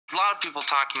lot of people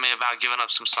talk to me about giving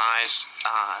up some size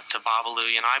to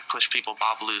Babalu. You know, I push people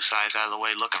Babalu size out of the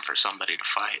way looking for somebody to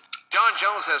fight. John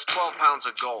Jones has 12 pounds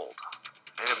of gold,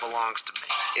 and it belongs to me.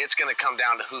 It's going to come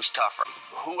down to who's tougher.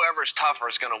 Whoever's tougher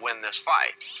is going to win this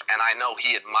fight, and I know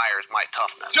he admires my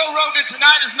toughness. Joe Rogan,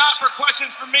 tonight is not for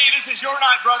questions for me. This is your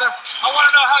night, brother. I want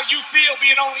to know how you feel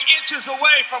being only inches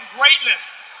away from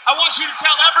greatness. I want you to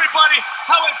tell everybody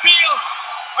how it feels.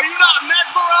 Are you not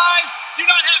mesmerized? Do you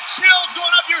not have chills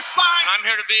going up your spine? I'm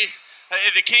here to be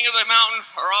the king of the mountain,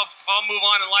 or I'll move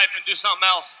on in life and do something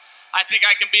else. I think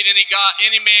I can beat any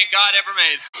man God ever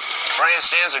made. Brian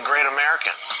Stan's a great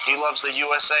American. He loves the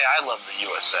USA. I love the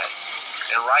USA.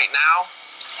 And right now,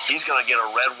 he's going to get a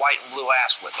red, white, and blue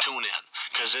ass whipping. Tune in,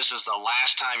 because this is the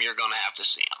last time you're going to have to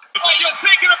see him. While you're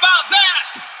thinking about that,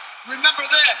 remember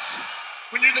this.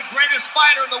 When you're the greatest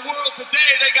fighter in the world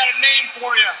today, they got a name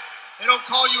for you. They don't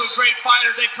call you a great fighter.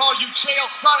 They call you Chael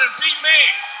Sonnen. Beat me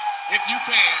if you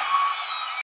can.